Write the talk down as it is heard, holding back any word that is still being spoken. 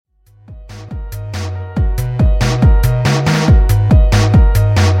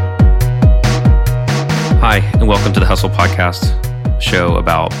Hi, and welcome to the Hustle Podcast, show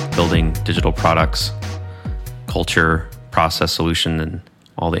about building digital products, culture, process, solution, and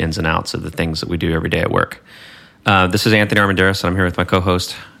all the ins and outs of the things that we do every day at work. This is Anthony Armendariz, and I'm here with my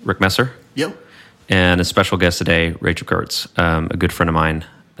co-host, Rick Messer. Yep. And a special guest today, Rachel Gertz, a good friend of mine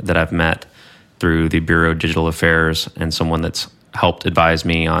that I've met through the Bureau of Digital Affairs and someone that's helped advise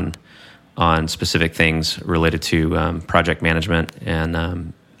me on specific things related to project management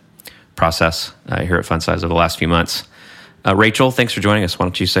and process here at Funsize over the last few months. Rachel, thanks for joining us. Why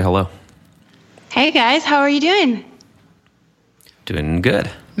don't you say hello? Hey guys, how are you doing? Doing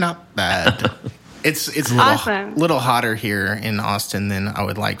good. Not bad. It's a little hotter here in Austin than I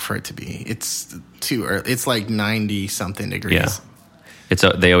would like for it to be. It's too early. It's like 90 something degrees.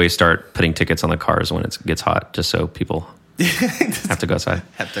 Yeah. They always start putting tickets on the cars when it gets hot, just so people have to go outside.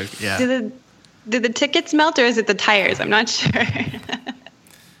 Do the tickets melt, or is it the tires? I'm not sure.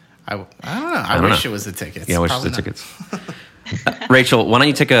 I don't know. I wish it was the tickets. Yeah, I wish it was the tickets. Rachel, why don't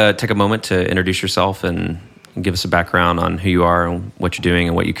you take a moment to introduce yourself and give us a background on who you are and what you're doing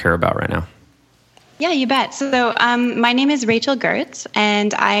and what you care about right now. Yeah, you bet. So my name is Rachel Gertz,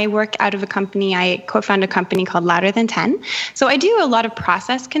 and I work out of a company. I co-founded a company called Louder Than 10. So I do a lot of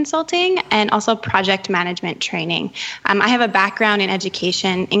process consulting and also project management training. I have a background in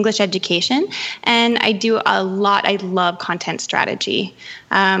education, English education, and I love content strategy.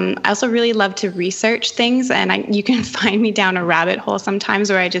 I also really love to research things, and you can find me down a rabbit hole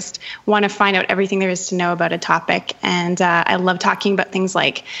sometimes where I just want to find out everything there is to know about a topic. And I love talking about things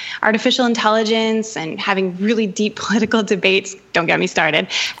like artificial intelligence and having really deep political debates. Don't get me started.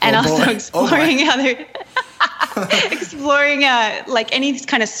 And exploring like any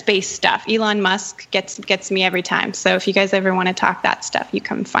kind of space stuff. Elon Musk gets me every time. So if you guys ever want to talk that stuff, you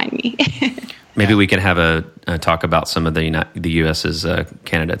come find me. Maybe we can have a talk about some of the U.S.'s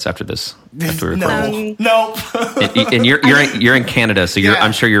candidates after this. After No. And you're in Canada, so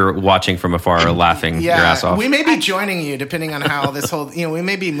I'm sure you're watching from afar, laughing your ass off. We may be joining you, depending on how this whole. We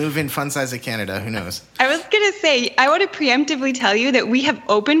may be moving Funsize to Canada. Who knows? I was gonna say, I want to preemptively tell you that we have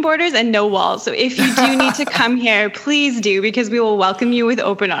open borders and no walls. So if you do need to come here, please do, because we will welcome you with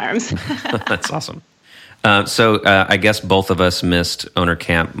open arms. That's awesome. So I guess both of us missed Owner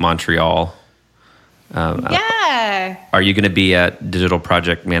Camp Montreal. Are you going to be at Digital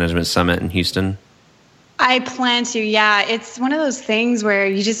Project Management Summit in Houston? I plan to, yeah. It's one of those things where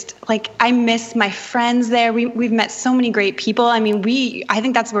you just, I miss my friends there. We've met so many great people. I mean, I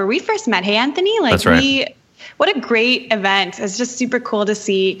think that's where we first met. Hey, Anthony? That's right. What a great event. It's just super cool to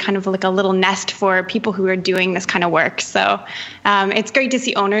see kind of like a little nest for people who are doing this kind of work. So it's great to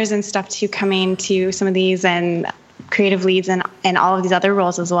see owners and stuff too coming to some of these, and creative leads and all of these other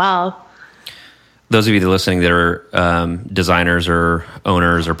roles as well. Those of you that are listening that are designers or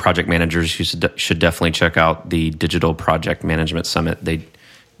owners or project managers, you should definitely check out the Digital Project Management Summit.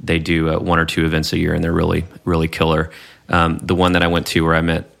 They do one or two events a year, and they're really, really killer. The one that I went to where I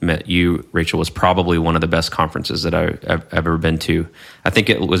met you, Rachel, was probably one of the best conferences that I've ever been to. I think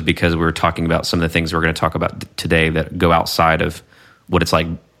it was because we were talking about some of the things we're going to talk about today that go outside of what it's like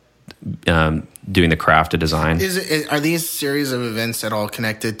doing the craft of design. Are these series of events at all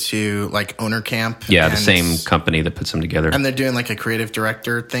connected to like Owner Camp? Yeah, the same company that puts them together. And they're doing like a creative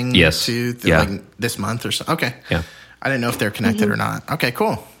director thing too? Like this month or so? Okay. Yeah. I didn't know if they're connected or not. Okay,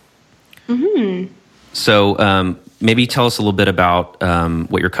 cool. Mm-hmm. So maybe tell us a little bit about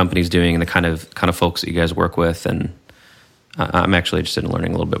what your company's doing and the kind of folks that you guys work with. And I'm actually interested in learning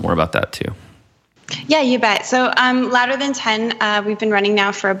a little bit more about that too. Yeah, you bet. So Louder Than 10, we've been running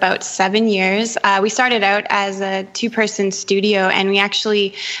now for about 7 years. We started out as a 2-person studio, and we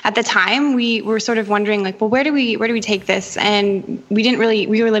actually, at the time, we were sort of wondering, like, well, where do we take this? And we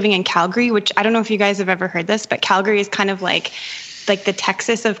were living in Calgary, which I don't know if you guys have ever heard this, but Calgary is kind of like the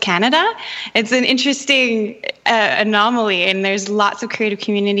Texas of Canada. It's an interesting anomaly, and there's lots of creative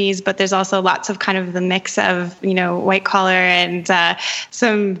communities, but there's also lots of kind of the mix of, white collar and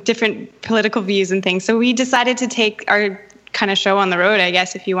some different political views and things. So we decided to take our kind of show on the road, I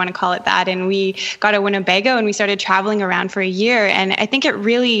guess, if you want to call it that. And we got a Winnebago and we started traveling around for a year. And I think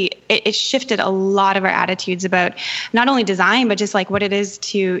it shifted a lot of our attitudes about not only design, but just like what it is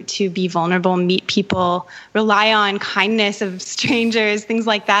to be vulnerable, meet people, rely on kindness of strangers, things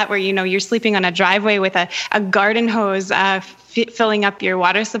like that, where, you're sleeping on a driveway with a garden hose, filling up your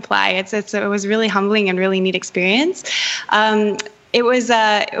water supply. It was really humbling and really neat experience. It was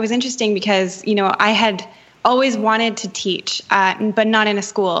interesting because, I had always wanted to teach, but not in a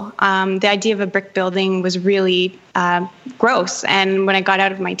school. The idea of a brick building was really gross. And when I got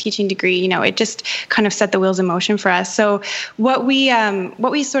out of my teaching degree, it just kind of set the wheels in motion for us. So what we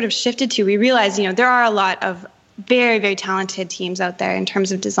sort of shifted to, we realized, there are a lot of very, very talented teams out there in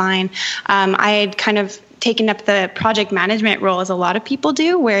terms of design. I had kind of taken up the project management role, as a lot of people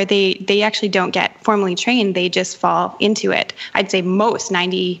do, where they actually don't get formally trained. They just fall into it. I'd say most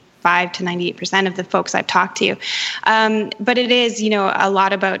 95 to 98% of the folks I've talked to. But it is, a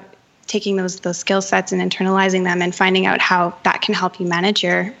lot about taking those skill sets and internalizing them and finding out how that can help you manage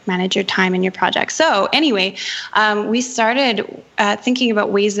your time in your project. So anyway, we started thinking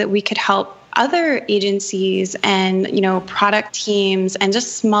about ways that we could help other agencies and, product teams and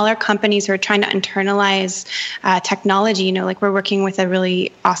just smaller companies who are trying to internalize technology. Like we're working with a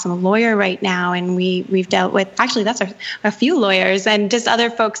really awesome lawyer right now, and we've dealt with, actually that's a few lawyers and just other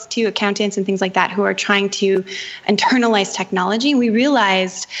folks too, accountants and things like that, who are trying to internalize technology. And we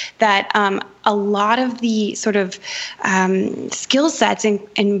realized that a lot of the sort of skill sets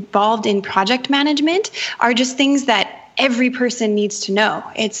involved in project management are just things that every person needs to know.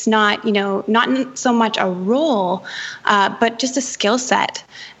 It's not, not so much a role, but just a skill set.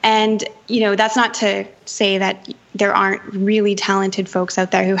 And, that's not to say that there aren't really talented folks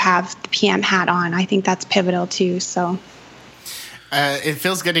out there who have the PM hat on. I think that's pivotal too. So it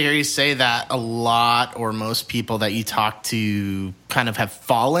feels good to hear you say that a lot, or most people that you talk to kind of have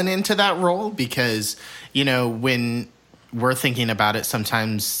fallen into that role, because, when we're thinking about it,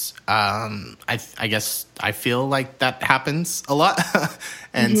 sometimes I guess I feel like that happens a lot.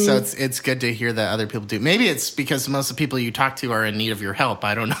 And so it's good to hear that other people do. Maybe it's because most of the people you talk to are in need of your help.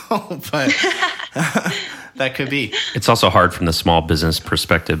 I don't know, but that could be. It's also hard from the small business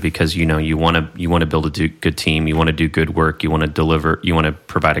perspective, because you want to build a good team, you want to do good work, you want to deliver, you want to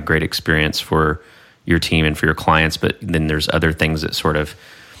provide a great experience for your team and for your clients. But then there's other things that sort of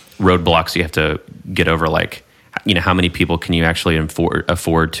roadblocks you have to get over, like, how many people can you actually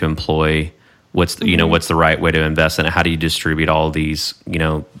afford to employ? What's the right way to invest in it? How do you distribute all these,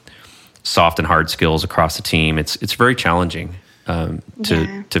 soft and hard skills across the team? It's very challenging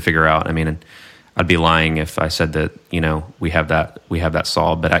to figure out. I mean, I'd be lying if I said that, we have that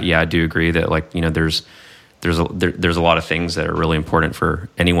solved. But I do agree that there's a lot of things that are really important for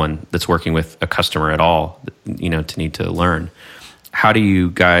anyone that's working with a customer at all, to need to learn. How do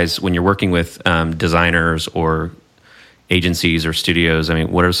you guys, when you're working with designers or agencies or studios,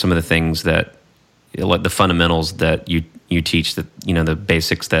 what are some of the things that, like the fundamentals that you teach, that, the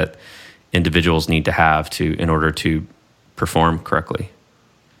basics that individuals need to have in order to perform correctly?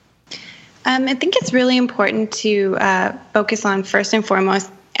 I think it's really important to focus on, first and foremost,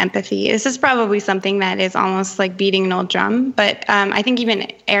 empathy. This is probably something that is almost like beating an old drum, but I think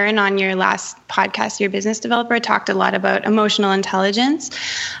even Aaron, on your last podcast, your business developer, talked a lot about emotional intelligence.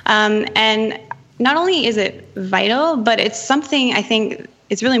 And not only is it vital, but it's something, I think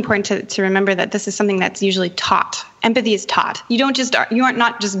it's really important to remember that this is something that's usually taught. Empathy is taught. You are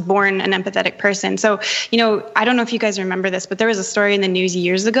not just born an empathetic person. So, I don't know if you guys remember this, but there was a story in the news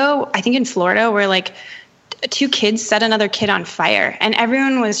years ago, I think in Florida, where 2 kids set another kid on fire, and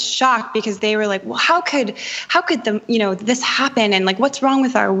everyone was shocked because they were like, well, how could this happen? And what's wrong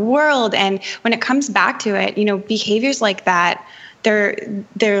with our world? And when it comes back to it, behaviors like that,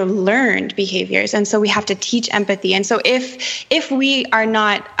 they're learned behaviors. And so we have to teach empathy. And so if we are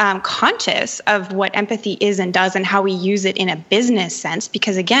not conscious of what empathy is and does and how we use it in a business sense,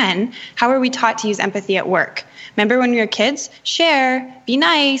 because again, how are we taught to use empathy at work? Remember when we were kids? Share, be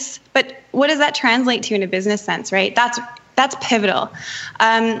nice. But what does that translate to in a business sense, right? That's pivotal.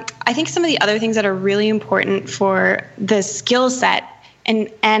 I think some of the other things that are really important for the skill set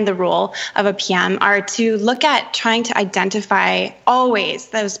and the role of a PM are to look at trying to identify always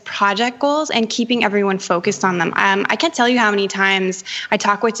those project goals and keeping everyone focused on them. I can't tell you how many times I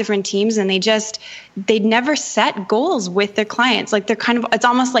talk with different teams and they never set goals with their clients. It's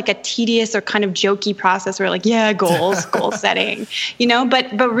almost like a tedious or kind of jokey process where goals, goal setting,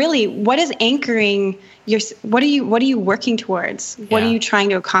 but really, what is anchoring what are you working towards? What are you trying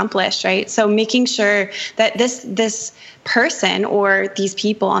to accomplish, right? So making sure that this person or these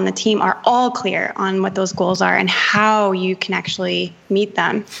people on the team are all clear on what those goals are and how you can actually meet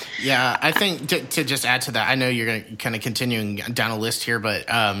them. Yeah, I think to just add to that, I know you're going to kind of continuing down a list here, but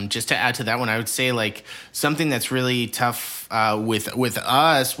just to add to that one, I would say something that's really tough with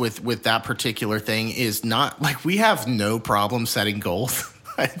us with that particular thing is not we have no problem setting goals.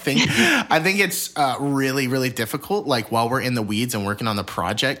 I think it's really, really difficult, like while we're in the weeds and working on the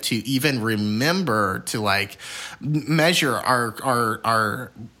project, to even remember to like measure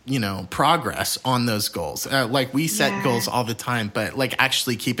our progress on those goals. Like we set goals all the time, but like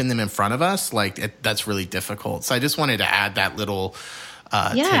actually keeping them in front of us, like that's really difficult. So I just wanted to add that little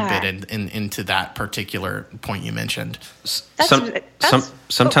tidbit into that particular point you mentioned.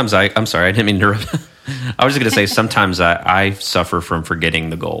 Sometimes I'm sorry, I didn't mean to interrupt. I was just going to say sometimes I suffer from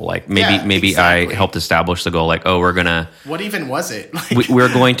forgetting the goal. Like maybe exactly. I helped establish the goal. Like, we're going to... What even was it?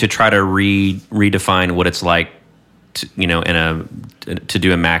 We're going to try to redefine what it's like to, to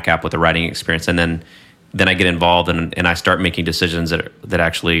do a Mac app with a writing experience. And then I get involved and I start making decisions that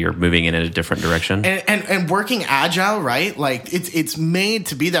actually are moving in a different direction. And working agile, right? Like it's made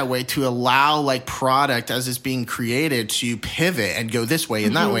to be that way, to allow like product as it's being created to pivot and go this way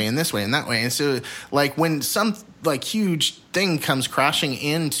and that way and this way and that way. And so like when some like huge thing comes crashing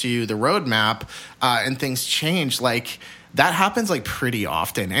into the roadmap and things change, like that happens like pretty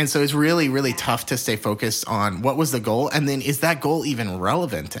often. And so it's really, really tough to stay focused on what was the goal. And then is that goal even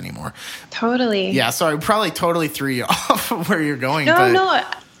relevant anymore? Totally. Yeah. So I probably totally threw you off of where you're going. No.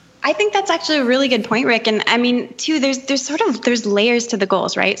 I think that's actually a really good point, Rick. And I mean, too, there's layers to the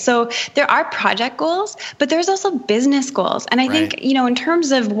goals, right? So there are project goals, but there's also business goals. And I think, in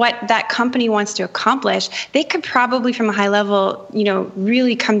terms of what that company wants to accomplish, they could probably from a high level,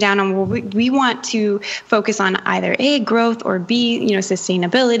 really come down on, well, we want to focus on either A, growth, or B,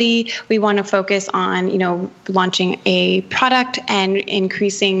 sustainability. We want to focus on, launching a product and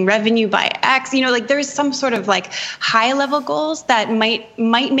increasing revenue by X. There's some sort of like high level goals that might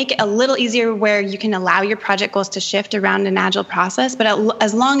make it a little easier where you can allow your project goals to shift around an agile process. But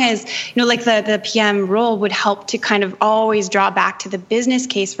as long as, like the PM role would help to kind of always draw back to the business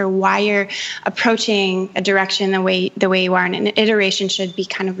case for why you're approaching a direction the way you are. And an iteration should be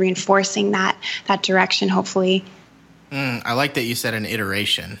kind of reinforcing that direction, hopefully. I like that you said an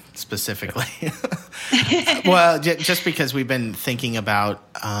iteration specifically. Well, just because we've been thinking about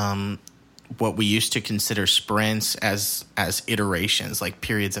what we used to consider sprints as iterations, like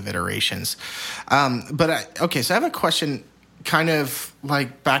periods of iterations. So I have a question kind of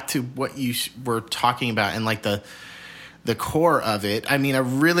like back to what you were talking about and like the core of it. I mean, I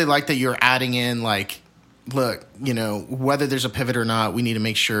really like that you're adding in like, look, whether there's a pivot or not, we need to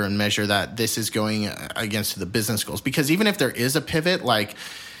make sure and measure that this is going against the business goals. Because even if there is a pivot, like,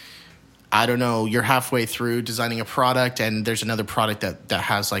 I don't know, you're halfway through designing a product and there's another product that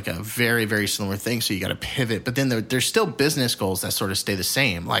has like a very, very similar thing. So you got to pivot. But then there's still business goals that sort of stay the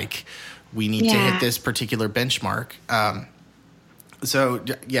same. Like we need to hit this particular benchmark.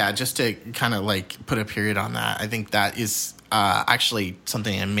 Just to kind of like put a period on that, I think that is actually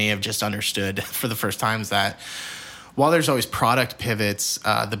something I may have just understood for the first time, is that while there's always product pivots,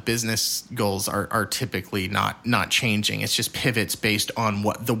 the business goals are typically not changing. It's just pivots based on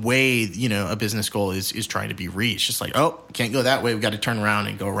what the way a business goal is trying to be reached. Just like, can't go that way. We've got to turn around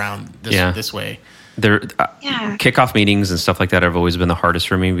and go around this way. Kickoff meetings and stuff like that have always been the hardest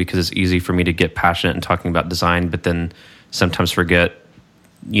for me, because it's easy for me to get passionate and talking about design, but then sometimes forget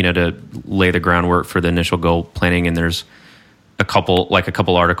to lay the groundwork for the initial goal planning. And there's a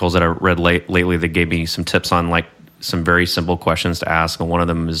couple articles that I read lately that gave me some tips on like some very simple questions to ask, and one of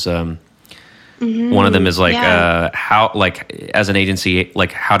them is how, like, as an agency,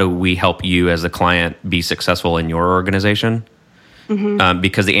 like, how do we help you as a client be successful in your organization?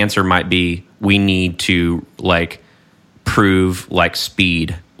 Because the answer might be, we need to like prove like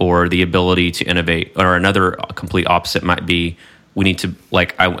speed or the ability to innovate, or another complete opposite might be, we need to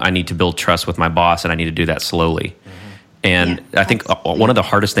like I need to build trust with my boss, and I need to do that slowly. And I think one of the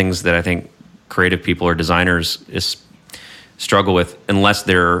hardest things that I think creative people or designers struggle with, unless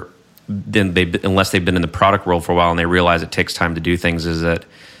they've been in the product world for a while and they realize it takes time to do things, is that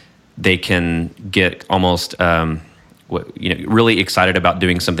they can get almost really excited about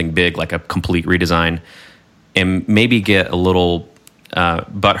doing something big, like a complete redesign, and maybe get a little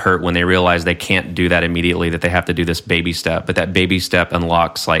butthurt when they realize they can't do that immediately, that they have to do this baby step. But that baby step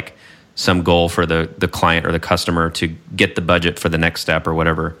unlocks like some goal for the client or the customer to get the budget for the next step or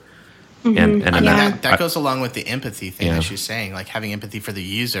whatever. And that goes along with the empathy thing that she's saying, like having empathy for the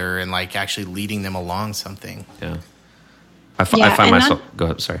user and like actually leading them along something. Yeah. I find myself... Go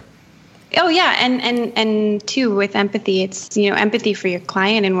ahead, sorry. Oh yeah, and too, with empathy, it's empathy for your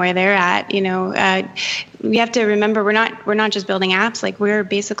client and where they're at. We have to remember we're not just building apps, like we're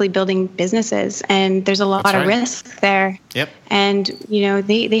basically building businesses, and there's a lot of risk there. Yep. And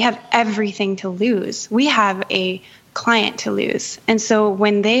they have everything to lose. We have a client to lose. And so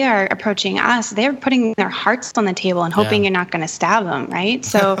when they are approaching us, they're putting their hearts on the table and hoping you're not going to stab them, right?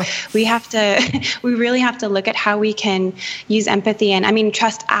 So we really have to look at how we can use empathy. And I mean,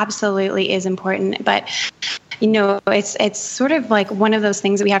 trust absolutely is important, but it's sort of like one of those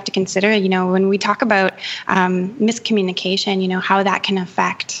things that we have to consider, when we talk about miscommunication, how that can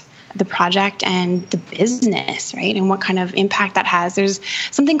affect the project and the business, right? And what kind of impact that has. There's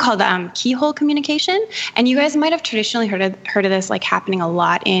something called keyhole communication. And you guys might have traditionally heard of this like happening a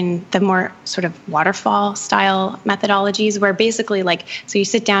lot in the more sort of waterfall style methodologies, where basically so you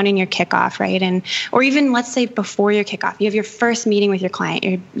sit down in your kickoff, right? Or even let's say before your kickoff, you have your first meeting with your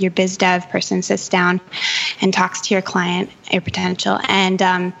client, your biz dev person sits down and talks to your client, your potential,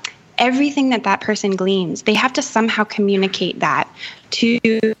 and everything that person gleans, they have to somehow communicate that to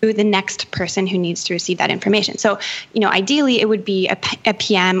the next person who needs to receive that information. So, ideally it would be a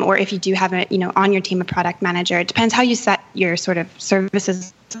PM, or if you do have on your team, a product manager. It depends how you set your sort of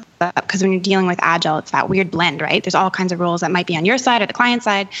services up, because when you're dealing with Agile, it's that weird blend, right? There's all kinds of roles that might be on your side or the client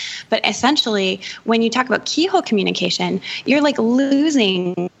side. But essentially, when you talk about keyhole communication, you're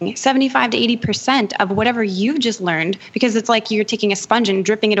losing 75 to 80% of whatever you've just learned, because it's like you're taking a sponge and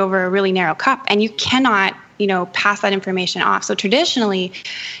dripping it over a really narrow cup, and you cannot pass that information off. So traditionally,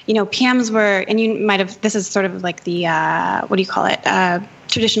 PMs were, and you might have, this is sort of like the, what do you call it?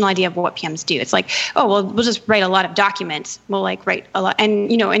 Traditional idea of what PMs do. It's like, oh, well, we'll just write a lot of documents. We'll write a lot. And,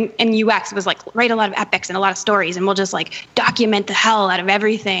 in UX, it was write a lot of epics and a lot of stories, and we'll just document the hell out of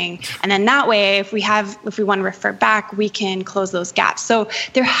everything. And then that way, if we want to refer back, we can close those gaps. So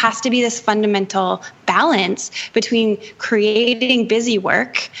there has to be this fundamental balance between creating busy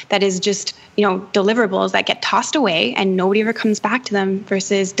work that is just, deliverables that get tossed away and nobody ever comes back to them,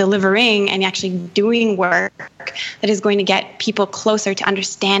 versus delivering and actually doing work that is going to get people closer to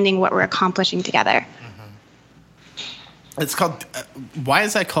understanding what we're accomplishing together. It's called, why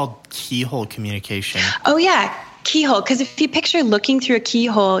is that called keyhole communication? Oh, yeah. Keyhole, because if you picture looking through a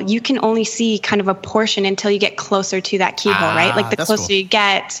keyhole, you can only see kind of a portion until you get closer to that keyhole, right? The closer cool. you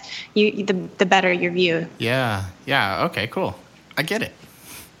get, the better your view. Yeah. Okay, cool. I get it.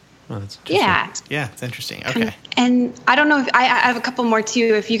 Oh, that's interesting. Yeah, it's interesting. Okay. And I don't know if I have a couple more too,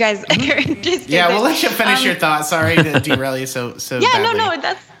 if you guys are interested. Yeah, we'll let you finish your thoughts. Sorry to derail you so yeah, badly. No,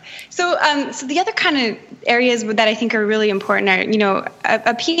 that's so the other kind of areas that I think are really important are,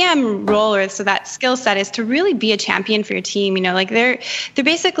 a PM role, or so that skill set is to really be a champion for your team. They're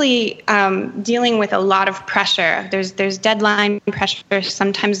basically dealing with a lot of pressure. There's deadline pressure,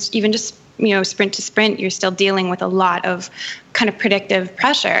 sometimes even just sprint to sprint, you're still dealing with a lot of kind of predictive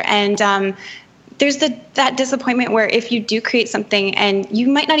pressure. And there's that disappointment where if you do create something and you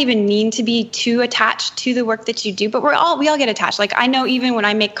might not even need to be too attached to the work that you do, but we all get attached. I know even when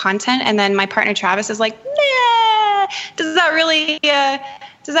I make content and then my partner Travis is like, nah, does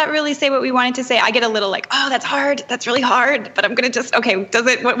that really say what we wanted to say? I get a little oh, that's hard. That's really hard. But I'm going to just, okay,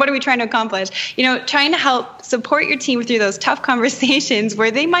 what are we trying to accomplish? Trying to help support your team through those tough conversations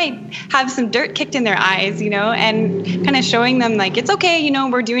where they might have some dirt kicked in their eyes, and kind of showing them it's okay,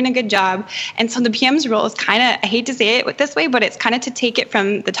 we're doing a good job. And so the PM's role is kind of, I hate to say it this way, but it's kind of to take it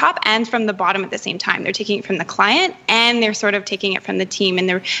from the top and from the bottom at the same time. They're taking it from the client and they're sort of taking it from the team, and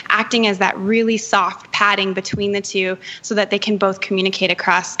they're acting as that really soft padding between the two so that they can both communicate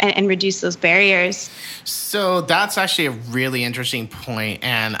across and reduce those barriers. So that's actually a really interesting point,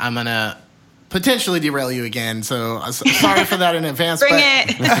 and I'm going to potentially derail you again. So sorry for that in advance. Bring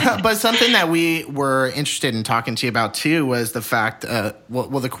it. But something that we were interested in talking to you about too was the fact,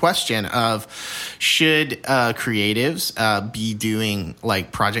 the question of should creatives be doing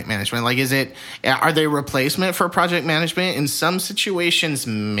project management? Are they a replacement for project management? In some situations,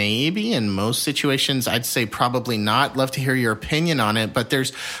 maybe. In most situations, I'd say probably not. Love to hear your opinion on it. But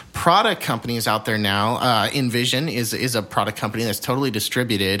there's product companies out there now. Envision is a product company that's totally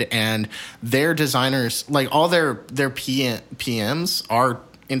distributed, and their designers, all their PMs are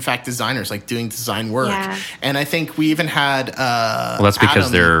in fact designers, doing design work. Yeah. And I think we even had well, that's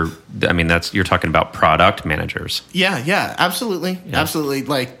because Adam, you're talking about product managers. Yeah, absolutely. Yeah.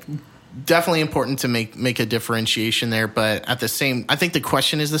 Absolutely. Definitely important to make a differentiation there, but at the same, I think the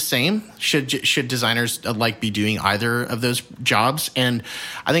question is the same. Should designers be doing either of those jobs? And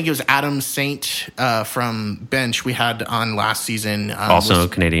I think it was Adam Saint from Bench we had on last season. Also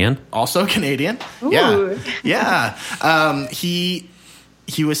Canadian. Ooh. Yeah.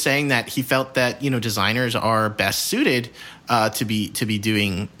 He was saying that he felt that designers are best suited to be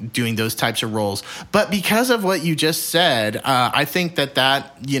doing those types of roles. But because of what you just said, I think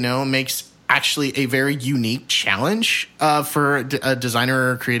that makes actually a very unique challenge for a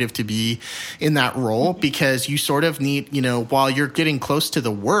designer or creative to be in that role, because you sort of need, while you're getting close to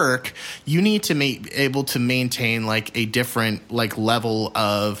the work, you need to be able to maintain like a different like level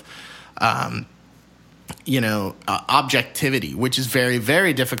of objectivity, which is very,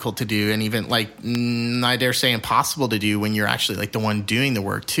 very difficult to do. And even like, I dare say impossible to do when you're actually like the one doing the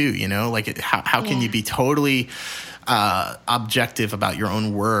work too, like how can you be totally objective about your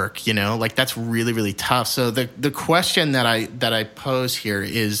own work, like that's really, really tough. So the question that I pose here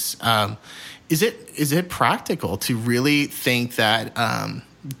is it practical to really think that,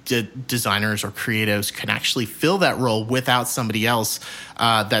 designers or creatives can actually fill that role without somebody else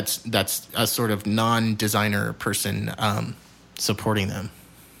that's a sort of non-designer person supporting them?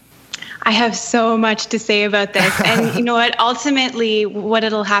 I have so much to say about this. And you know what? Ultimately, what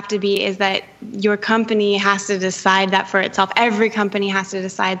it'll have to be is that your company has to decide that for itself. Every company has to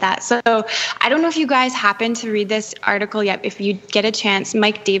decide that. So I don't know if you guys happen to read this article yet. If you get a chance,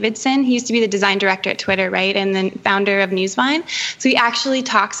 Mike Davidson, he used to be the design director at Twitter, right? And then founder of Newsvine. So he actually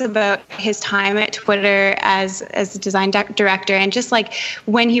talks about his time at Twitter as a design director, and just like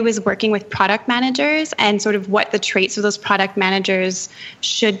when he was working with product managers and sort of what the traits of those product managers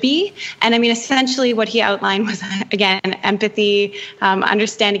should be. And I mean, essentially what he outlined was, again, empathy,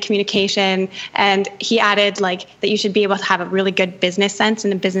 understanding communication. And he added like that you should be able to have a really good business sense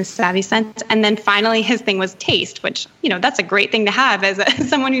and a business savvy sense. And then finally, his thing was taste, which, that's a great thing to have as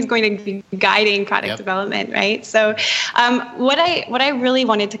someone who's going to be guiding product development, right? So what I really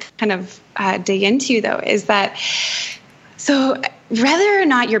wanted to kind of dig into, though, is that so whether or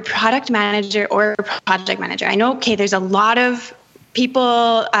not you're product manager or project manager, I know, okay, there's a lot of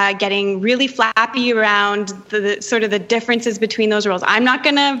people getting really flappy around the sort of the differences between those roles. I'm not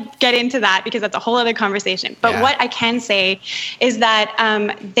going to get into that because that's a whole other conversation. But what I can say is that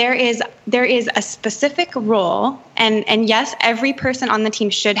there is a specific role, and yes, every person on the team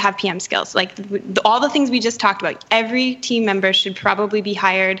should have PM skills. Like all the things we just talked about, every team member should probably be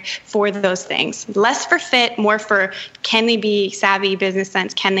hired for those things. Less for fit, more for can they be savvy, business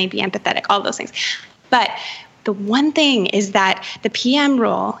sense, can they be empathetic, all those things. But the one thing is that the PM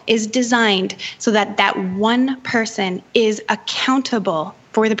role is designed so that that one person is accountable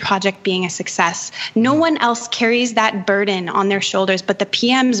for the project being a success. No one else carries that burden on their shoulders, but the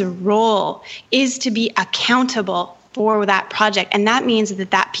PM's role is to be accountable for that project. And that means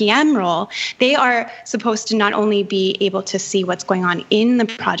that PM role, they are supposed to not only be able to see what's going on in the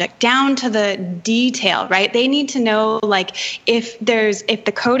project down to the detail, right? They need to know like if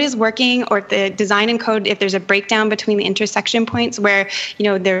the code is working, or if the design and code, if there's a breakdown between the intersection points where,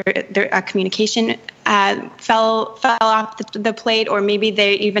 there a communication fell off the plate, or maybe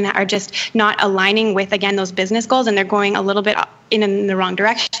they even are just not aligning with, again, those business goals, and they're going a little bit in the wrong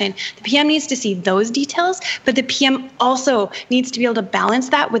direction. The PM needs to see those details, but the PM also needs to be able to balance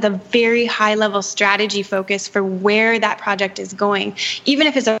that with a very high level strategy focus for where that project is going. Even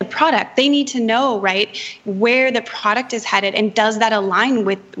if it's a product, they need to know, right, where the product is headed, and does that align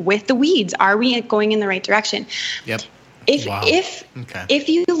with the weeds? Are we going in the right direction? Yep. If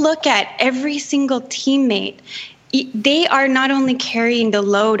you look at every single teammate, they are not only carrying the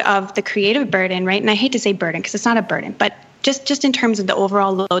load of the creative burden, right? And I hate to say burden because it's not a burden, but just in terms of the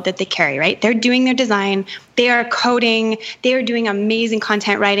overall load that they carry, right? They're doing their design, they are coding, they are doing amazing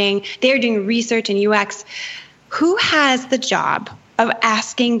content writing, they are doing research and UX. Who has the job of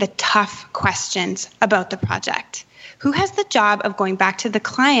asking the tough questions about the project? Who has the job of going back to the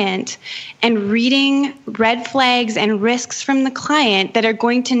client and reading red flags and risks from the client that are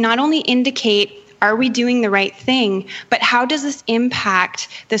going to not only indicate, are we doing the right thing, but how does this impact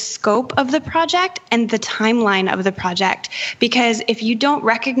the scope of the project and the timeline of the project? Because if you don't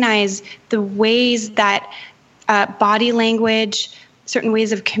recognize the ways that body language, certain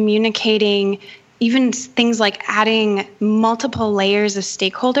ways of communicating, even things like adding multiple layers of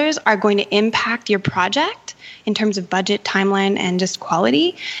stakeholders are going to impact your project in terms of budget, timeline, and just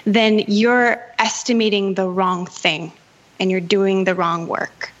quality, then you're estimating the wrong thing and you're doing the wrong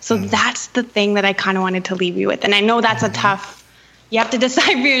work. So that's the thing that I kind of wanted to leave you with. And I know that's a tough, you have to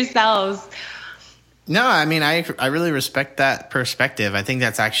decide for yourselves. No, I mean, I really respect that perspective. I think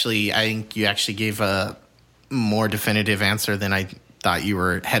you actually gave a more definitive answer than I thought you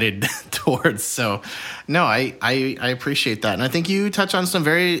were headed towards. So no, I appreciate that. And I think you touch on some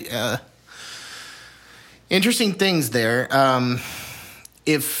very interesting things there.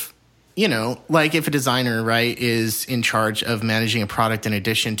 If a designer, right, is in charge of managing a product in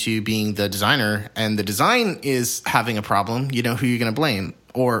addition to being the designer, and the design is having a problem, who you're going to blame?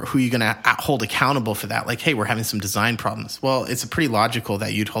 or who are you going to hold accountable for that? Like, hey, we're having some design problems. Well, it's pretty logical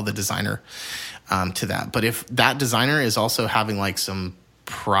that you'd hold the designer to that. But if that designer is also having like some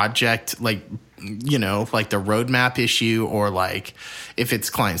project, like, you know, like the roadmap issue, or like if it's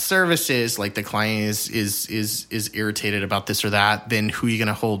client services, like the client is irritated about this or that, then who are you going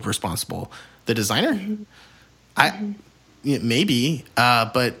to hold responsible? The designer? Maybe,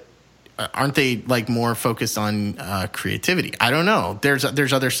 but aren't they like more focused on creativity? I don't know.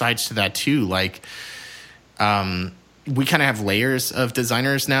 There's other sides to that too. Like, we kind of have layers of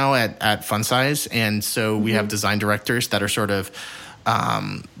designers now at Fun Size, and so we have design directors that are sort of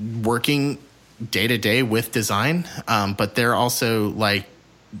working day to day with design, but they're also like,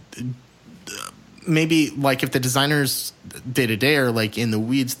 maybe like if the designers day to day are like in the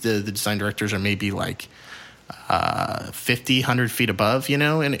weeds, the design directors are maybe like 50, 100 feet above, you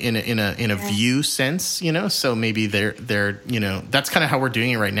know, in a view sense, you know, so maybe they're, you know, that's kind of how we're doing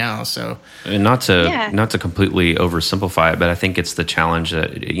it right now. So, and not to completely oversimplify it, but I think it's the challenge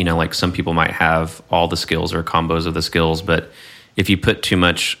that, you know, like some people might have all the skills or combos of the skills, but if you put too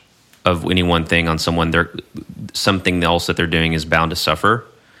much of any one thing on someone, something else that they're doing is bound to suffer.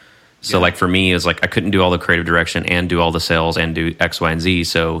 So like for me, it's like I couldn't do all the creative direction and do all the sales and do X, Y, and Z.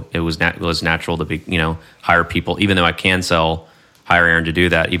 So it was natural to be, you know, hire people, even though I can sell, hire Aaron to do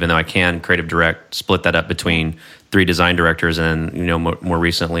that. Even though I can creative direct, split that up between 3 design directors. And, you know, more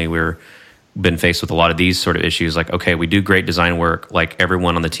recently been faced with a lot of these sort of issues. Like, okay, we do great design work. Like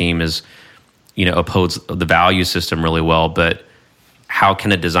everyone on the team is, you know, upholds the value system really well. But how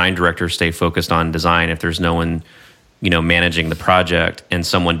can a design director stay focused on design if there's no one, you know, managing the project, and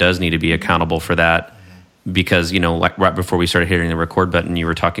someone does need to be accountable for that? Because, you know, like right before we started hitting the record button, you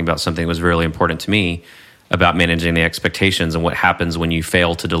were talking about something that was really important to me about managing the expectations and what happens when you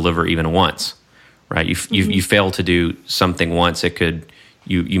fail to deliver even once, right? You fail to do something once,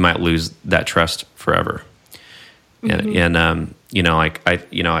 you might lose that trust forever. And you know, like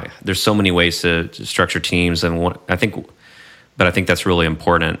there's so many ways to structure teams, and I think that's really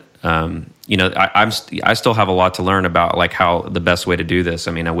important. You know, I still have a lot to learn about like how the best way to do this.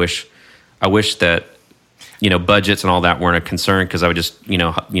 I mean, I wish that, you know, budgets and all that weren't a concern, because I would just, you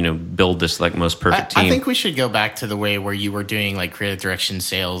know, build this like most perfect team. I think we should go back to the way where you were doing like creative direction,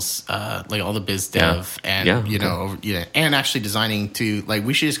 sales, like all the biz dev, and and actually designing too. Like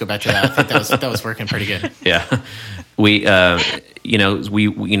we should just go back to that. I think that was working pretty good. Yeah, we've had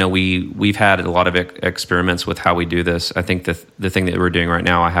a lot of experiments with how we do this. I think the thing that we're doing right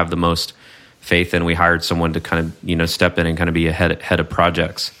now, I have the most faith in. We hired someone to kind of, you know, step in and kind of be a head of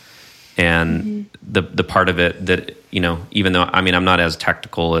projects. And the part of it that, you know, even though, I mean, I'm not as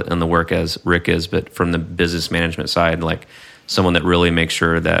tactical in the work as Rick is, but from the business management side, like someone that really makes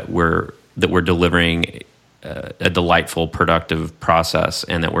sure that we're delivering a delightful, productive process,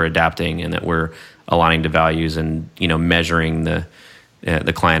 and that we're adapting, and that we're aligning to values, and, you know, measuring the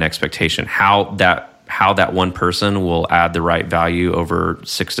client expectation. How that one person will add the right value over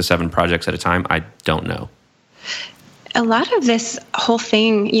 6 to 7 projects at a time, I don't know. A lot of this whole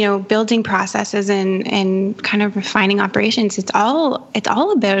thing, you know, building processes and kind of refining operations, it's all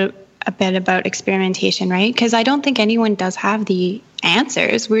about a bit about experimentation, right? Because I don't think anyone does have the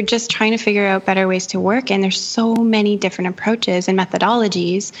answers. We're just trying to figure out better ways to work, and there's so many different approaches and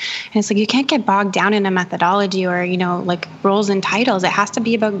methodologies, and it's like you can't get bogged down in a methodology or, you know, like roles and titles. It has to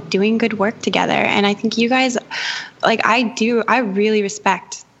be about doing good work together. And I think you guys, like I really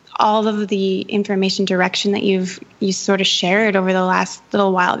respect all of the information direction that you sort of shared over the last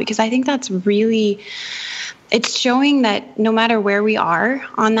little while, because I think that's really, it's showing that no matter where we are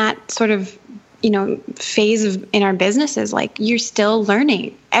on that sort of, you know, phase in our businesses, like you're still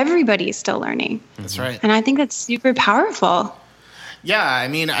learning. Everybody's still learning. That's right. And I think that's super powerful. Yeah, I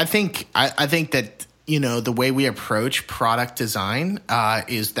mean, I think that, you know, the way we approach product design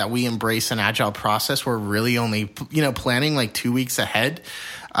is that we embrace an agile process. We're really only, you know, planning like 2 weeks ahead.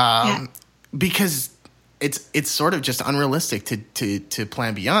 Because it's sort of just unrealistic to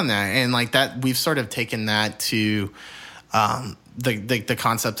plan beyond that. And like that, we've sort of taken that to the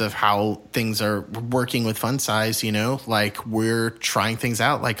concept of how things are working with Fun Size, you know, like we're trying things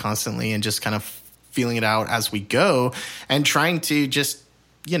out like constantly and just kind of feeling it out as we go, and trying to just,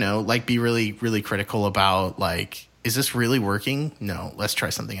 you know, like be really, really critical about like, is this really working? No, let's try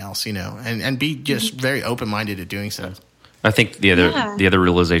something else, you know, and be just very open-minded at doing so. I think the other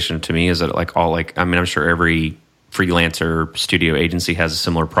realization to me is that I'm sure every freelancer studio agency has a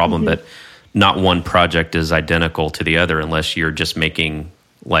similar problem, but not one project is identical to the other unless you're just making,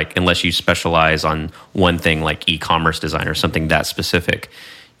 like, unless you specialize on one thing like e-commerce design or something that specific.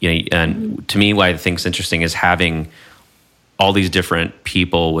 You know, and to me, what I think is interesting is having all these different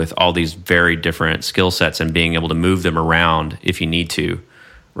people with all these very different skill sets and being able to move them around if you need to,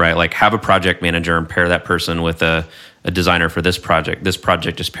 right? Like have a project manager and pair that person with a designer for this project. This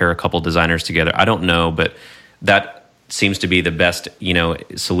project, just pair a couple designers together. I don't know, but that seems to be the best,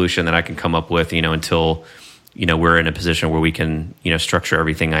 solution that I can come up with, until, we're in a position where we can, structure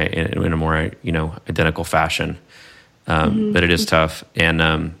everything in a more, identical fashion. But it is tough.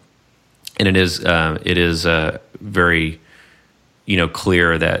 And it is very,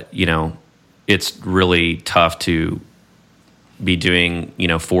 clear that, it's really tough to be doing,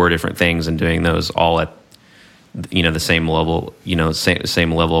 4 different things and doing those all at, the same level,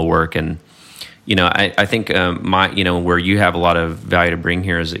 same level of work. And, I think where you have a lot of value to bring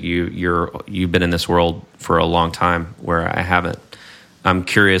here is that you've been in this world for a long time where I haven't. I'm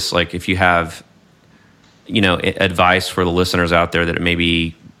curious, like if you have, advice for the listeners out there that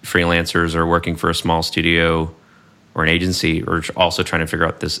maybe freelancers or working for a small studio or an agency or also trying to figure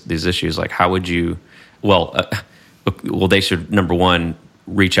out these issues, like how would you, they should, number one,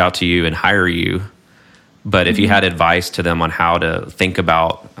 reach out to you and hire you. But if you had advice to them on how to think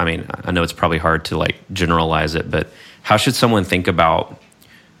about, I mean, I know it's probably hard to like generalize it, but how should someone think about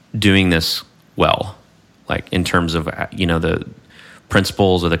doing this well? Like in terms of, the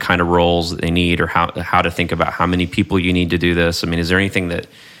principles or the kind of roles that they need, or how to think about how many people you need to do this. I mean, is there anything that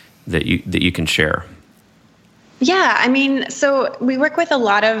you can share? Yeah, I mean, so we work with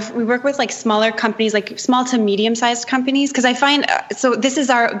like smaller companies, like small to medium sized companies, because I find so this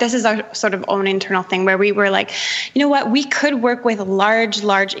is our sort of own internal thing where we were like, you know what, we could work with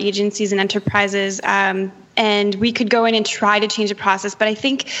large agencies and enterprises, and we could go in and try to change the process. But I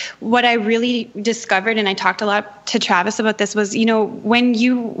think what I really discovered, and I talked a lot to Travis about this, was, when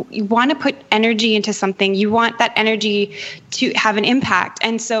you want to put energy into something, you want that energy to have an impact.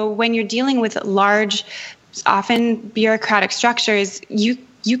 And so when you're dealing with large, often bureaucratic structures,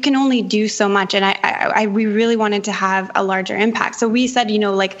 you can only do so much. And we really wanted to have a larger impact. So we said,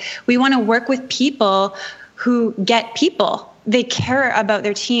 we want to work with people who get people. They care about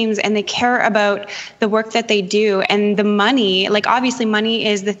their teams and they care about the work that they do, and the money, like obviously money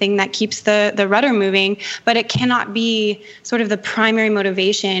is the thing that keeps the rudder moving, but it cannot be sort of the primary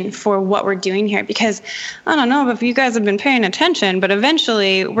motivation for what we're doing here. Because I don't know if you guys have been paying attention, but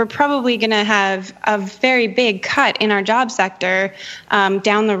eventually we're probably going to have a very big cut in our job sector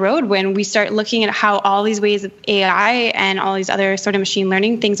down the road when we start looking at how all these ways of AI and all these other sort of machine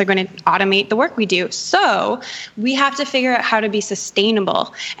learning things are going to automate the work we do. So we have to figure out how to be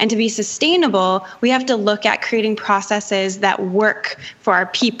sustainable. And to be sustainable, we have to look at creating processes that work for our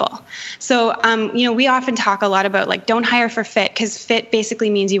people. So, we often talk a lot about like, don't hire for fit, because fit basically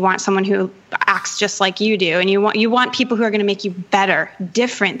means you want someone who acts just like you do. And you want people who are going to make you better,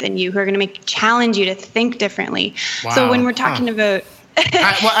 different than you, who are going to challenge you to think differently. Wow. So when we're talking about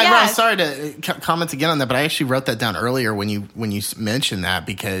I'm sorry to comment again on that, but I actually wrote that down earlier when you mentioned that,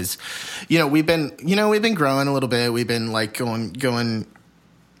 because we've been growing a little bit. We've been like going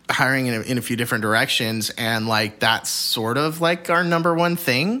hiring in a few different directions, and like that's sort of like our number one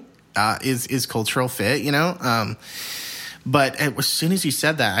thing is cultural fit. But as soon as you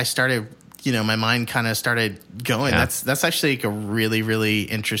said that, I started, my mind kind of started going. Yeah. That's actually like a really, really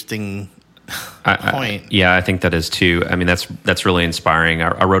interesting point. I think that is too. I mean, that's really inspiring.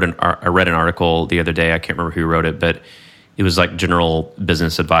 I read an article the other day. I can't remember who wrote it, but it was like general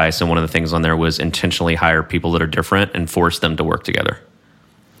business advice, and one of the things on there was intentionally hire people that are different and force them to work together.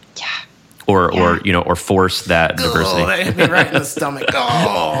 Yeah. Or force that diversity. That hit me right in the stomach.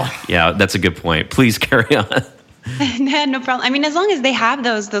 Oh. Yeah, that's a good point. Please carry on. No problem. I mean, as long as they have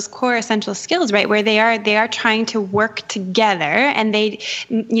those core essential skills, right, where they are trying to work together, and they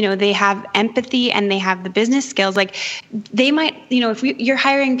have empathy and they have the business skills. Like they might, if you're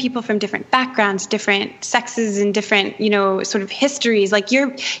hiring people from different backgrounds, different sexes, and different, sort of histories, like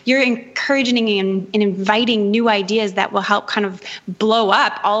you're encouraging and inviting new ideas that will help kind of blow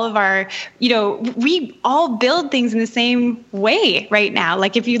up all of our, we all build things in the same way right now.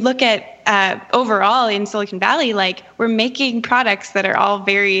 Like if you look at overall in Silicon Valley, like we're making products that are all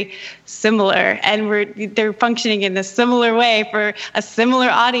very similar, and they're functioning in a similar way for a similar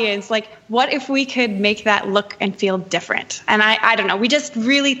audience. Like, what if we could make that look and feel different? And I don't know. We just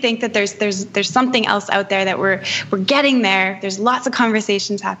really think that there's something else out there that we're getting there. There's lots of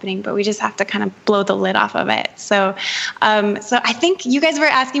conversations happening, but we just have to kind of blow the lid off of it. So I think you guys were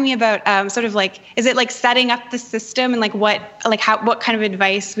asking me about sort of like, is it like setting up the system, and like what kind of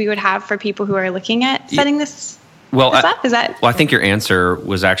advice we would have for people who are looking at setting this. Well, I think your answer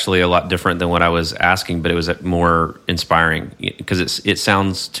was actually a lot different than what I was asking, but it was more inspiring, because it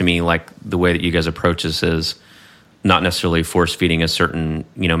sounds to me like the way that you guys approach this is not necessarily force feeding a certain,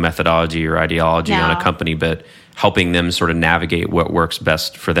 methodology or ideology on a company, but helping them sort of navigate what works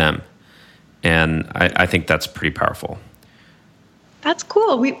best for them. And I think that's pretty powerful. That's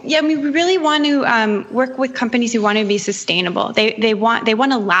cool. We really want to work with companies who want to be sustainable. They want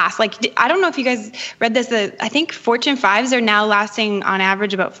to last. Like, I don't know if you guys read this. I think Fortune 5s are now lasting on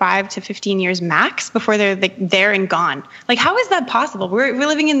average about 5 to 15 years max before they're there and gone. Like, how is that possible? We're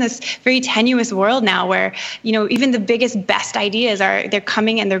living in this very tenuous world now where even the biggest, best ideas they're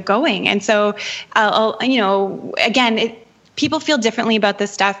coming and they're going. And so, again, people feel differently about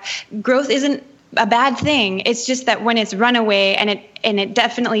this stuff. Growth isn't a bad thing. It's just that when it's run away and it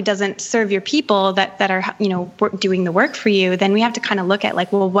definitely doesn't serve your people that are doing the work for you, then we have to kind of look at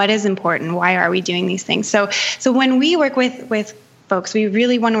like, well, what is important? Why are we doing these things? So when we work with folks, we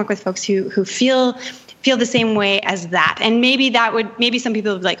really want to work with folks who feel the same way as that. And maybe some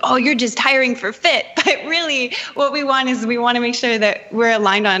people would be like, oh, you're just hiring for fit. But really what we want is we want to make sure that we're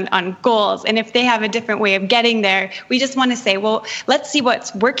aligned on goals. And if they have a different way of getting there, we just want to say, well, let's see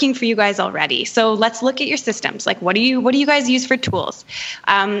what's working for you guys already. So let's look at your systems. Like, what do you guys use for tools?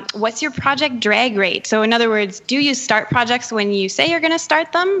 What's your project drag rate? So in other words, do you start projects when you say you're going to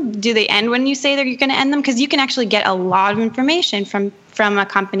start them? Do they end when you say that you're going to end them? Because you can actually get a lot of information from a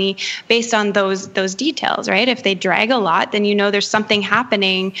company based on those details, right? If they drag a lot, then there's something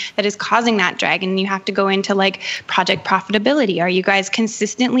happening that is causing that drag, and you have to go into like project profitability. Are you guys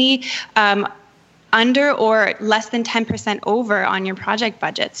consistently under or less than 10% over on your project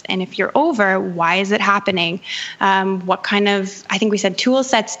budgets? And if you're over, why is it happening? What kind of, I think we said, tool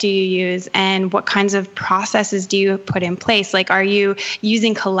sets do you use, and what kinds of processes do you put in place? Like, are you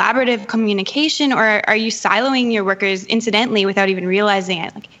using collaborative communication, or are you siloing your workers incidentally without even realizing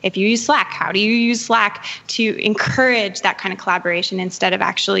it? Like, if you use Slack, how do you use Slack to encourage that kind of collaboration instead of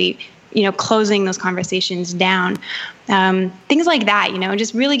actually closing those conversations down? Things like that,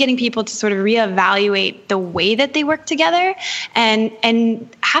 just really getting people to sort of reevaluate the way that they work together. And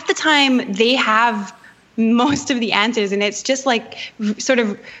half the time they have most of the answers, and it's just like sort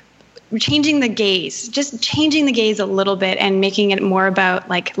of changing the gaze a little bit and making it more about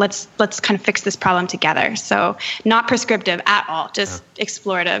like, let's kind of fix this problem together. So not prescriptive at all, just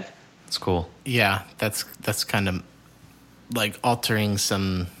explorative. That's cool. Yeah, that's kind of like altering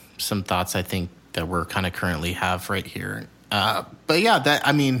some thoughts I think that we're kind of currently have right here. But yeah,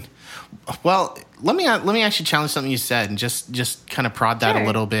 well, let me actually challenge something you said and just kind of prod that a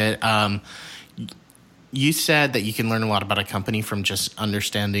little bit. You said that you can learn a lot about a company from just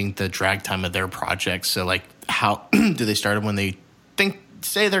understanding the drag time of their projects. So like, how do they start them when they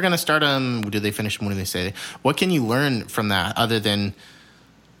say they're going to start them? Do they finish them when they say? What can you learn from that other than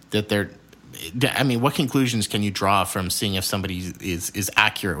that what conclusions can you draw from seeing if somebody is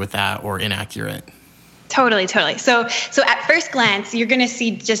accurate with that or inaccurate? Totally. So at first glance, you're going to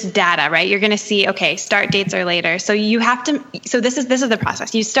see just data, right? You're going to see, okay, start dates are later. So you have to, so this is the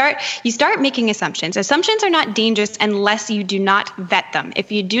process. You start making assumptions. Assumptions are not dangerous unless you do not vet them.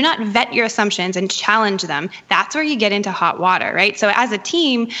 If you do not vet your assumptions and challenge them, that's where you get into hot water, right? So as a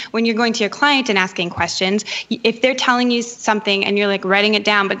team, when you're going to your client and asking questions, if they're telling you something and you're like writing it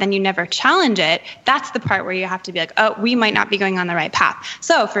down, but then you never challenge it, that's the part where you have to be like, oh, we might not be going on the right path.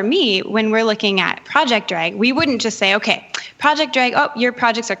 So for me, when we're looking at project drag, we wouldn't just say, okay, project drag, oh, your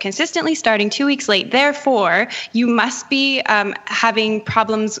projects are consistently starting 2 weeks late. Therefore, you must be having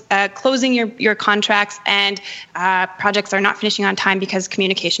problems closing your contracts, and projects are not finishing on time because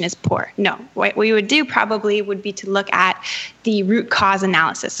communication is poor. No, what we would do probably would be to look at the root cause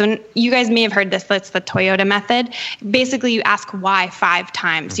analysis. So you guys may have heard this. That's the Toyota method. Basically, you ask why 5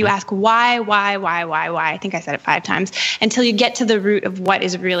 times. You ask why. I think I said it 5 times until you get to the root of what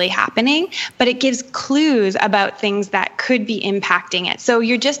is really happening. But it gives clues about things that could be impacting it. So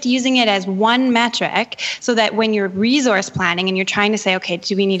you're just using it as one metric so that when you're resource planning and you're trying to say, okay,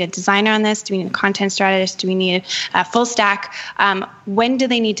 do we need a designer on this? Do we need a content strategist? Do we need a full stack? When do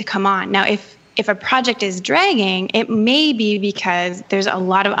they need to come on? Now, if a project is dragging, it may be because there's a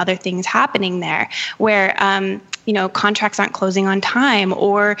lot of other things happening there where, contracts aren't closing on time.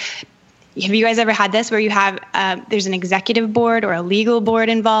 Or have you guys ever had this where you have, there's an executive board or a legal board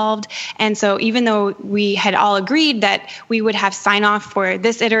involved? And so even though we had all agreed that we would have sign off for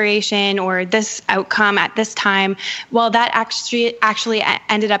this iteration or this outcome at this time, well, that actually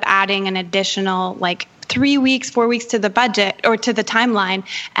ended up adding an additional 3 weeks, 4 weeks to the budget or to the timeline.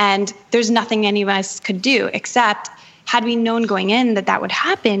 And there's nothing any of us could do except had we known going in that would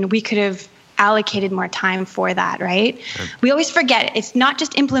happen, we could have allocated more time for that, right? We always forget it's not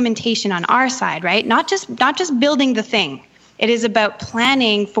just implementation on our side, right? Not just building the thing. it is about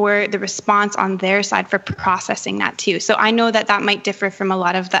planning for the response on their side for processing that too. So I know that might differ from a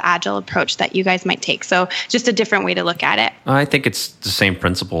lot of the agile approach that you guys might take. So just a different way to look at it. I think it's the same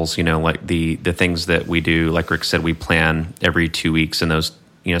principles, like the things that we do, like Rick said, we plan every 2 weeks, and those,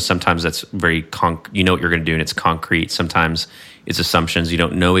 sometimes that's very what you're going to do and it's concrete. Sometimes it's assumptions. You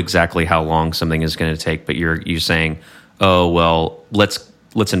don't know exactly how long something is going to take, but you're saying, oh, well,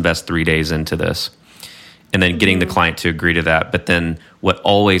 let's invest 3 days into this. And then getting the client to agree to that. But then what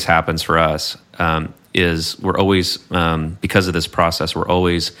always happens for us is we're always, because of this process, we're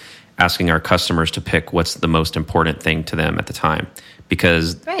always asking our customers to pick what's the most important thing to them at the time.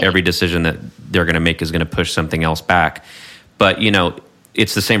 Because every decision that they're going to make is going to push something else back. But,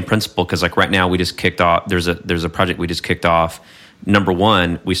 it's the same principle, because like right now we just kicked off, there's a project we just kicked off. Number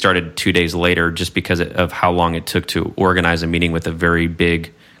one, we started 2 days later just because of how long it took to organize a meeting with a very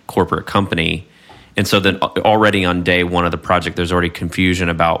big corporate company. And so then already on day one of the project, there's already confusion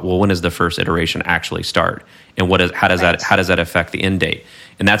about, well, when does the first iteration actually start? And how does that affect the end date?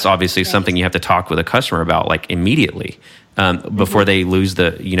 And that's obviously something you have to talk with a customer about like immediately before they lose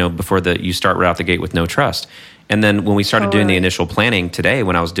you start right out the gate with no trust. And then when we started doing the initial planning today,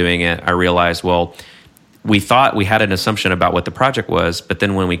 when I was doing it, I realized, well, we thought we had an assumption about what the project was, but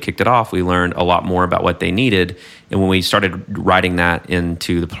then when we kicked it off, we learned a lot more about what they needed. And when we started writing that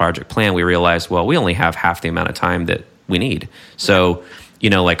into the project plan, we realized, well, we only have half the amount of time that we need. So,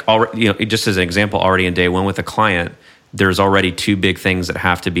 just as an example, already in day one with a client, there's already 2 big things that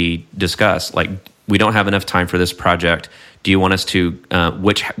have to be discussed. Like, we don't have enough time for this project. Do you want us to,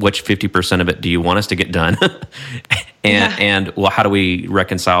 which 50% of it do you want us to get done? And well, how do we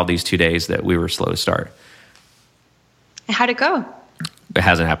reconcile these 2 days that we were slow to start? How'd it go? It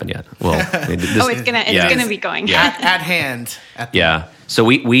hasn't happened yet. Well, it's gonna be going. At hand. So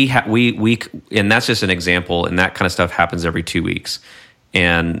we and that's just an example, and that kind of stuff happens every 2 weeks.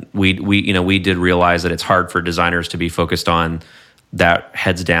 And we did realize that it's hard for designers to be focused on that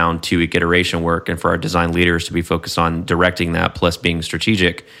heads down 2 week iteration work, and for our design leaders to be focused on directing that plus being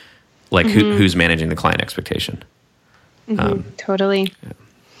strategic, like who's managing the client expectation. Totally. Yeah.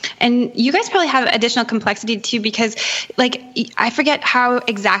 And you guys probably have additional complexity too, because like, I forget how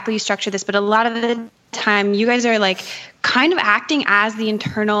exactly you structure this, but a lot of the time you guys are like kind of acting as the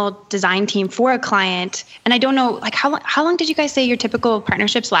internal design team for a client. And I don't know, like how long did you guys say your typical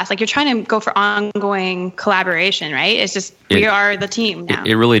partnerships last? Like you're trying to go for ongoing collaboration, right? It's just, we are the team now.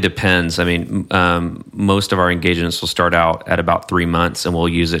 It really depends. I mean, most of our engagements will start out at about 3 months, and we'll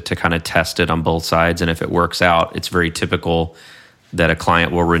use it to kind of test it on both sides. And if it works out, it's very typical that a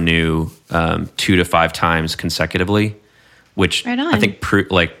client will renew 2 to 5 times consecutively, which I think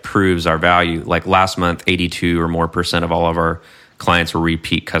proves our value. Like last month, 82 or more % of all of our clients were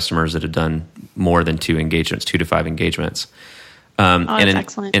repeat customers that had done more than 2 engagements, 2 to 5 engagements. That's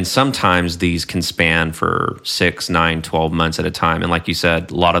excellent. And sometimes these can span for 6, 9, 12 months at a time. And like you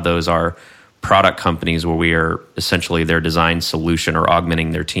said, a lot of those are product companies where we are essentially their design solution or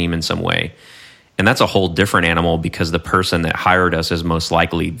augmenting their team in some way. And that's a whole different animal, because the person that hired us is most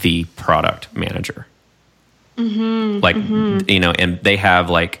likely the product manager. And they have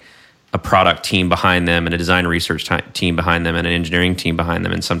like a product team behind them and a design research team behind them and an engineering team behind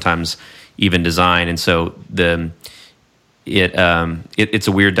them, and sometimes even design. And so it's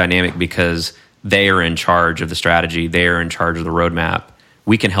a weird dynamic, because they are in charge of the strategy. They are in charge of the roadmap.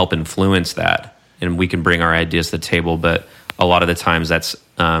 We can help influence that, and we can bring our ideas to the table. But a lot of the times that's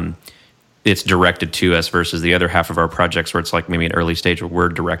it's directed to us, versus the other half of our projects where it's like maybe an early stage where we're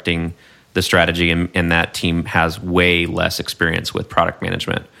directing the strategy, and that team has way less experience with product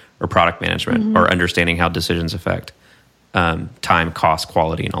management or understanding how decisions affect time, cost,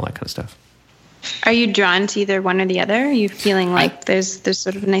 quality, and all that kind of stuff. Are you drawn to either one or the other? Are you feeling like there's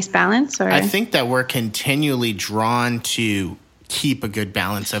sort of a nice balance? Or I think that we're continually drawn to keep a good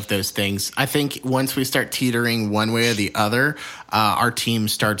balance of those things. I think once we start teetering one way or the other, our team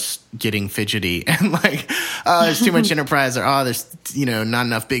starts getting fidgety and like, there's too much enterprise, or there's not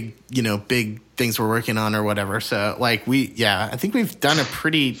enough big things we're working on or whatever. So like I think we've done a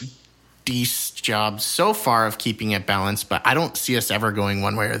pretty decent job so far of keeping it balanced, but I don't see us ever going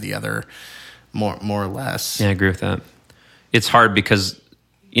one way or the other, more or less. Yeah, I agree with that. It's hard because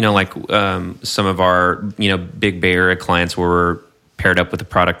some of our, big Bay Area clients where we're paired up with a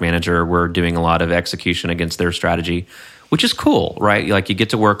product manager, we're doing a lot of execution against their strategy, which is cool, right? Like you get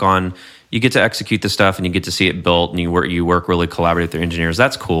to execute the stuff and you get to see it built, and you work really collaboratively with their engineers.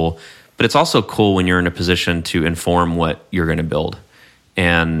 That's cool. But it's also cool when you're in a position to inform what you're going to build.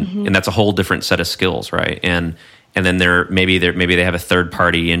 And that's a whole different set of skills, right? And then maybe they have a third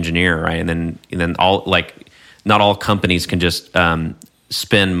party engineer, right? And then all like not all companies can just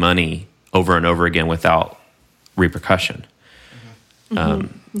spend money over and over again without repercussion.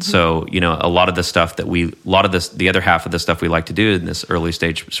 So, a lot of the stuff the other half of the stuff we like to do in this early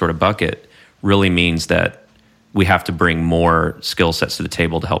stage sort of bucket really means that we have to bring more skill sets to the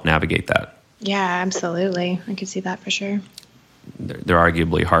table to help navigate that. Yeah, absolutely. I could see that for sure. They're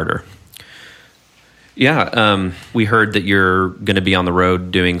arguably harder. Yeah, we heard that you're going to be on the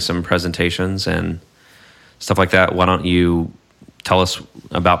road doing some presentations and stuff like that. Why don't you tell us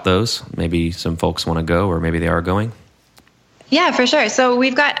about those? Maybe some folks want to go, or maybe they are going. Yeah, for sure. So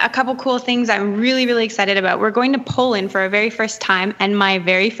we've got a couple cool things I'm really, really excited about. We're going to Poland for our very first time and my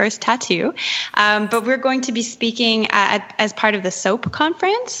very first tattoo. But we're going to be speaking as part of the SOAP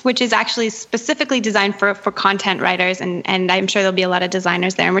conference, which is actually specifically designed for content writers. And I'm sure there'll be a lot of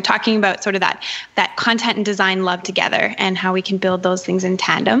designers there. And we're talking about sort of that content and design love together and how we can build those things in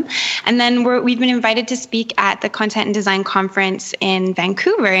tandem. And then we've been invited to speak at the Content and Design Conference in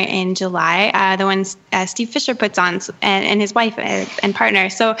Vancouver in July, the one Steve Fisher puts on, and his wife and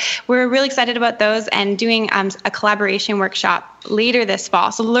partner. So we're really excited about those and doing a collaboration workshop later this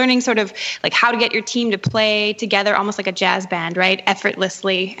fall. So learning sort of like how to get your team to play together, almost like a jazz band, right?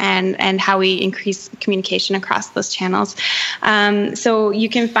 Effortlessly, and how we increase communication across those channels. So you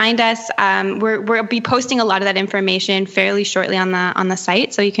can find us. We'll be posting a lot of that information fairly shortly on the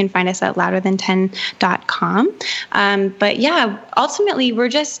site. So you can find us at louderthan10.com. But yeah, ultimately we're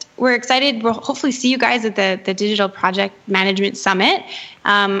excited. We'll hopefully see you guys at the Digital Project Management Summit.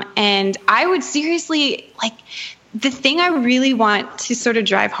 And I would seriously the thing I really want to sort of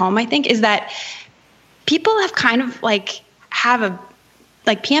drive home, I think, is that people have kind of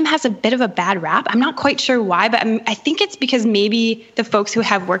PM has a bit of a bad rap. I'm not quite sure why, but I think it's because maybe the folks who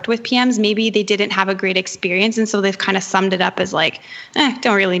have worked with PMs, maybe they didn't have a great experience. And so they've kind of summed it up as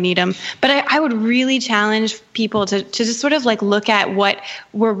don't really need them. But I would really challenge people to just sort of look at what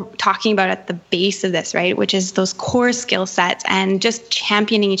we're talking about at the base of this, right? Which is those core skill sets and just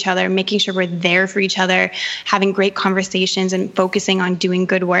championing each other, making sure we're there for each other, having great conversations and focusing on doing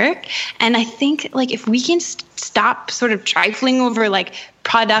good work. And I think if we can stop sort of trifling over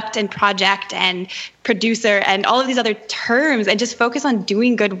product and project and producer and all of these other terms and just focus on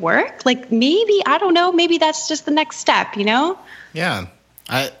doing good work, maybe, I don't know, maybe that's just the next step, Yeah,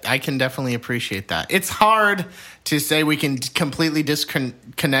 I can definitely appreciate that. It's hard to say we can completely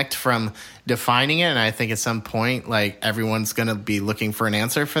disconnect from defining it, and I think at some point, everyone's going to be looking for an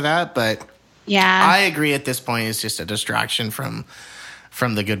answer for that, but yeah, I agree at this point it's just a distraction from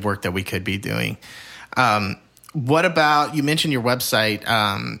the good work that we could be doing. What about, you mentioned your website.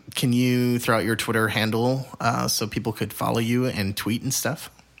 Can you throw out your Twitter handle so people could follow you and tweet and stuff?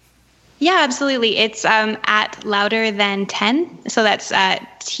 Yeah, absolutely. It's at louderthan10. So that's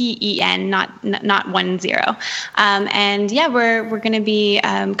TEN, not 10. And yeah, we're going to be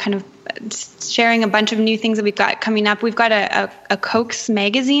kind of sharing a bunch of new things that we've got coming up. We've got a Cokes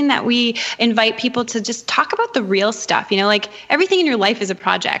magazine that we invite people to just talk about the real stuff. Everything in your life is a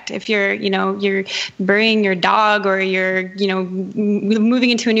project. If you're burying your dog or you're,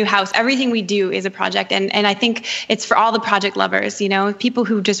 moving into a new house, everything we do is a project. And I think it's for all the project lovers, people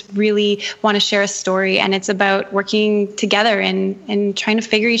who just really want to share a story. And it's about working together and trying to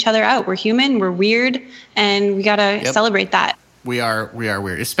figure each other out. We're human, we're weird, and we got to celebrate that. We are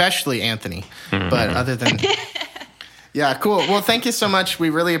weird, especially Anthony. But other than, yeah, cool. Well, thank you so much.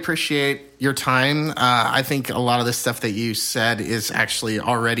 We really appreciate your time. I think a lot of the stuff that you said is actually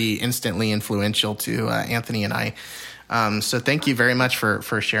already instantly influential to Anthony and I. So thank you very much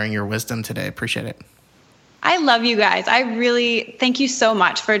for sharing your wisdom today. Appreciate it. I love you guys. I really thank you so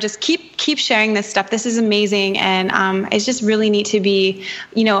much for just keep sharing this stuff. This is amazing, and it's just really neat to be,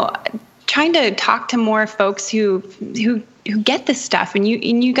 trying to talk to more folks who get this stuff, and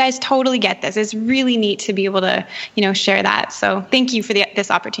you guys totally get this. It's really neat to be able to, share that. So thank you for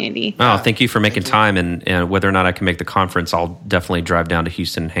this opportunity. Oh, thank you for making time. And whether or not I can make the conference, I'll definitely drive down to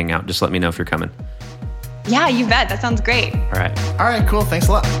Houston and hang out. Just let me know if you're coming. Yeah, you bet. That sounds great. All right, cool. Thanks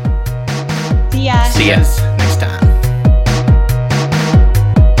a lot. See ya. See ya. Next time.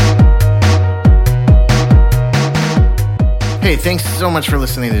 Hey, thanks so much for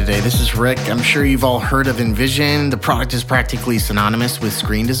listening today. This is Rick. I'm sure you've all heard of Envision. The product is practically synonymous with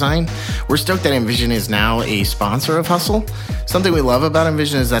screen design. We're stoked that Envision is now a sponsor of Hustle. Something we love about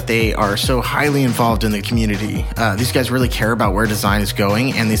Envision is that they are so highly involved in the community. These guys really care about where design is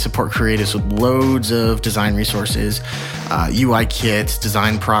going, and they support creatives with loads of design resources, UI kits,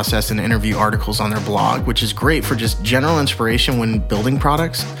 design process, and interview articles on their blog, which is great for just general inspiration when building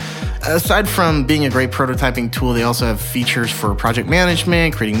products. Aside from being a great prototyping tool, they also have features for project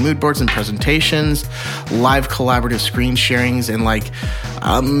management, creating mood boards and presentations, live collaborative screen sharings, and like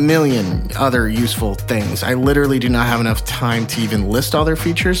a million other useful things. I literally do not have enough time to even list all their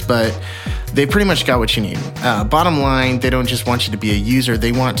features, but they pretty much got what you need. Bottom line, they don't just want you to be a user,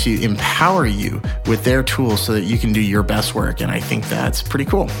 they want to empower you with their tools so that you can do your best work, and I think that's pretty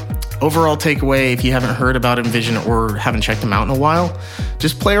cool. Overall takeaway, if you haven't heard about Envision or haven't checked them out in a while,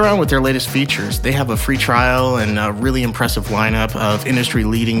 just play around with their latest features. They have a free trial and a really impressive lineup of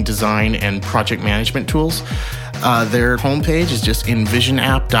industry-leading design and project management tools. Their homepage is just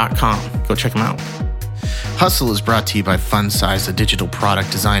envisionapp.com. Go check them out. Hustle is brought to you by FunSize, a digital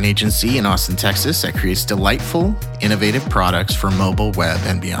product design agency in Austin, Texas that creates delightful, innovative products for mobile, web,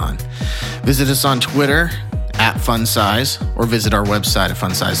 and beyond. Visit us on Twitter @FunSize or visit our website at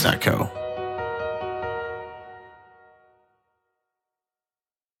funsize.co.